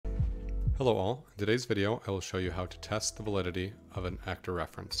Hello all, in today's video I will show you how to test the validity of an actor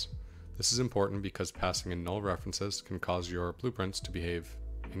reference. This is important because passing in null references can cause your blueprints to behave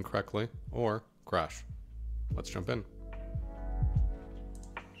incorrectly or crash. Let's jump in.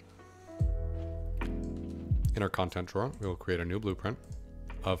 In our content drawer, we will create a new blueprint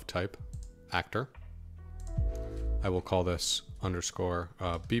of type actor. I will call this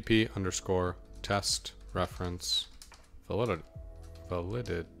BP underscore test reference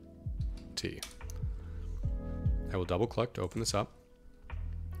validity. I will double click to open this up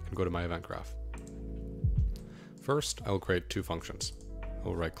and go to my event graph. First, I will create two functions. I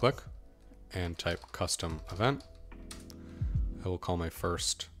will right click and type custom event. I will call my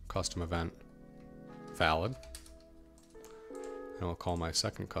first custom event valid. And I will call my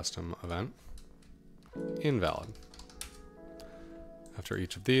second custom event invalid. After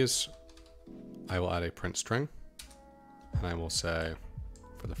each of these, I will add a print string, and I will say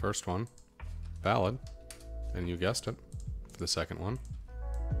for the first one, valid, and you guessed it, for the second one,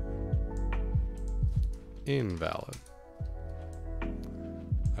 invalid.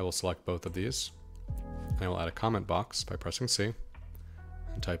 I will select both of these, and I will add a comment box by pressing C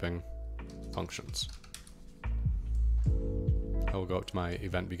and typing functions. I will go up to my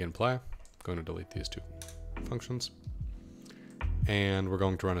event begin play. I'm going to delete these two functions, and we're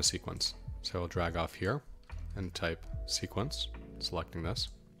going to run a sequence. So I'll drag off here and type sequence, selecting this.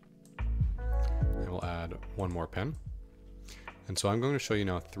 I will add one more pin. And so I'm going to show you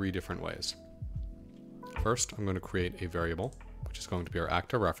now three different ways. First, I'm going to create a variable, which is going to be our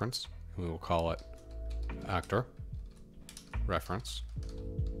actor reference, and we will call it actor reference.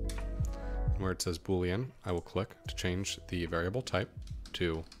 And where it says Boolean, I will click to change the variable type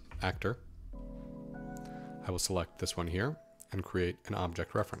to actor. I will select this one here and create an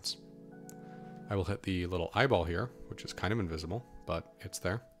object reference. I will hit the little eyeball here, which is kind of invisible, but it's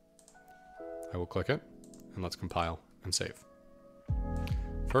there. I will click it, and let's compile and save.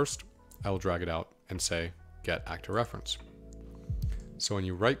 First, I will drag it out and say get actor reference. So when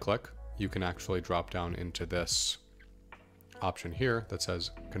you right click, you can actually drop down into this option here that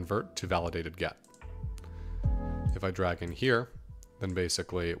says convert to validated get. If I drag in here, then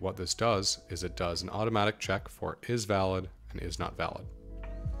basically what this does is it does an automatic check for is valid and is not valid.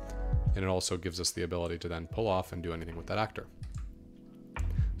 And it also gives us the ability to then pull off and do anything with that actor.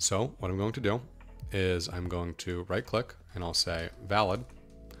 So what I'm going to do is I'm going to right click and I'll say valid,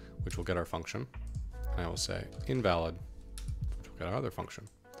 which will get our function. And I will say invalid, which will get our other function.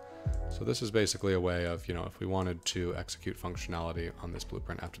 So this is basically a way of, if we wanted to execute functionality on this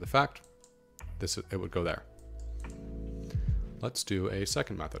blueprint after the fact, it would go there. Let's do a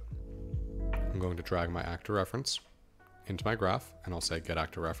second method. I'm going to drag my actor reference into my graph and I'll say get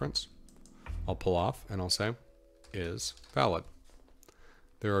actor reference. I'll pull off and I'll say is valid.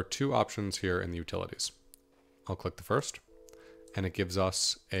 There are two options here in the utilities. I'll click the first and it gives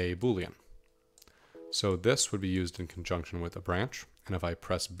us a Boolean. So this would be used in conjunction with a branch, and if I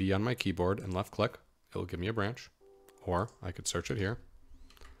press B on my keyboard and left click, it will give me a branch, or I could search it here.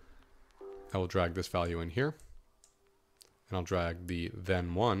 I will drag this value in here and I'll drag the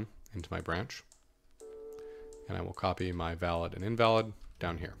then one into my branch, and I will copy my valid and invalid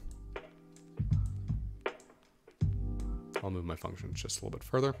down here. I'll move my functions just a little bit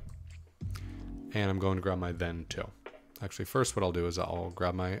further, and I'm going to grab my then too. Actually, first what I'll do is I'll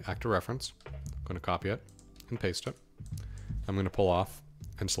grab my actor reference. I'm going to copy it and paste it. I'm going to pull off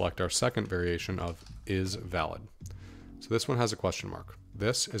and select our second variation of is valid. So this one has a question mark.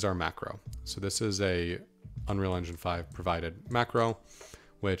 This is our macro. So this is a Unreal Engine 5 provided macro,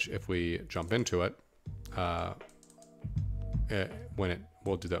 which if we jump into it,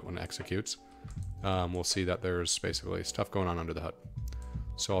 we'll do that when it executes. We'll see that there's basically stuff going on under the hood.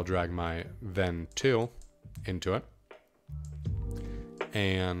 So I'll drag my then to into it,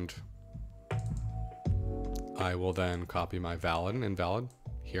 and I will then copy my valid and invalid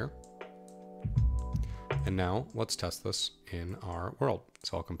here. And now let's test this in our world.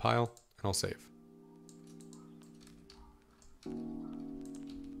 So I'll compile and I'll save.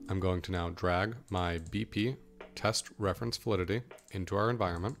 I'm going to now drag my BP test reference validity into our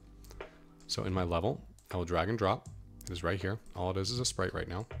environment. So in my level, I will drag and drop. It is right here. All it is a sprite right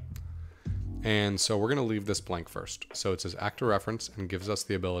now. And so we're going to leave this blank first. So it says actor reference and gives us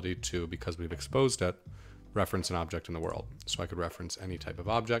the ability to, because we've exposed it, reference an object in the world. So I could reference any type of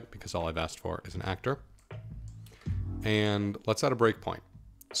object because all I've asked for is an actor. And let's add a breakpoint.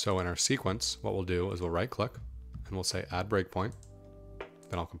 So in our sequence, what we'll do is we'll right click and we'll say add breakpoint.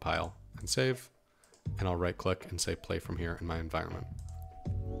 Then I'll compile and save. And I'll right click and say play from here in my environment.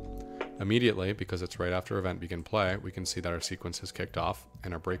 Immediately, because it's right after event begin play, we can see that our sequence has kicked off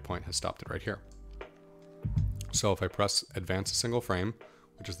and our breakpoint has stopped it right here. So if I press advance a single frame,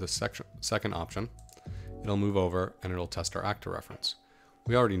 which is the second option, it'll move over and it'll test our actor reference.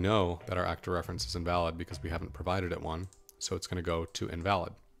 We already know that our actor reference is invalid because we haven't provided it one, so it's going to go to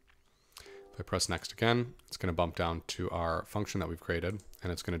invalid. If I press next again, it's going to bump down to our function that we've created,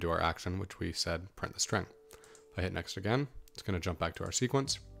 and it's going to do our action, which we said print the string. If I hit next again, it's going to jump back to our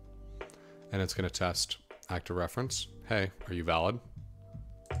sequence, and it's going to test actor reference. Hey, are you valid?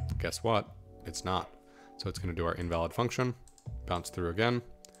 Guess what? It's not. So it's going to do our invalid function, bounce through again,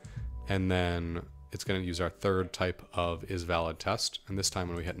 and then it's going to use our third type of isValid test. And this time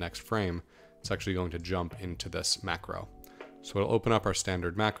when we hit next frame, it's actually going to jump into this macro. So it'll open up our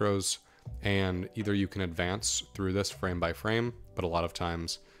standard macros, and either you can advance through this frame by frame, but a lot of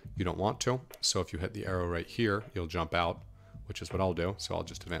times you don't want to. So if you hit the arrow right here, you'll jump out, which is what I'll do. So I'll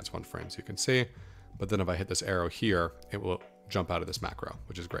just advance one frame so you can see. But then if I hit this arrow here, it will jump out of this macro,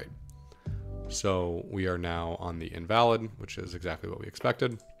 which is great. So we are now on the invalid, which is exactly what we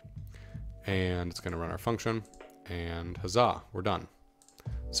expected. And it's going to run our function, and huzzah, we're done.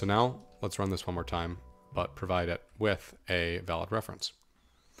 So now let's run this one more time, but provide it with a valid reference.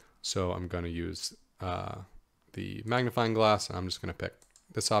 So I'm going to use the magnifying glass, and I'm just going to pick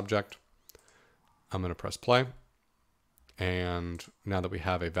this object. I'm going to press play. And now that we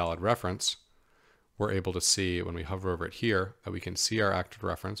have a valid reference, we're able to see when we hover over it here that we can see our acted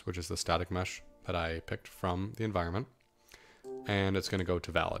reference, which is the static mesh that I picked from the environment. And it's going to go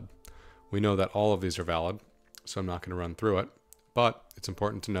to valid. We know that all of these are valid, so I'm not going to run through it, but it's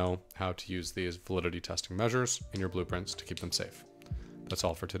important to know how to use these validity testing measures in your blueprints to keep them safe. That's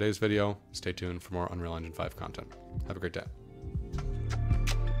all for today's video. Stay tuned for more Unreal Engine 5 content. Have a great day.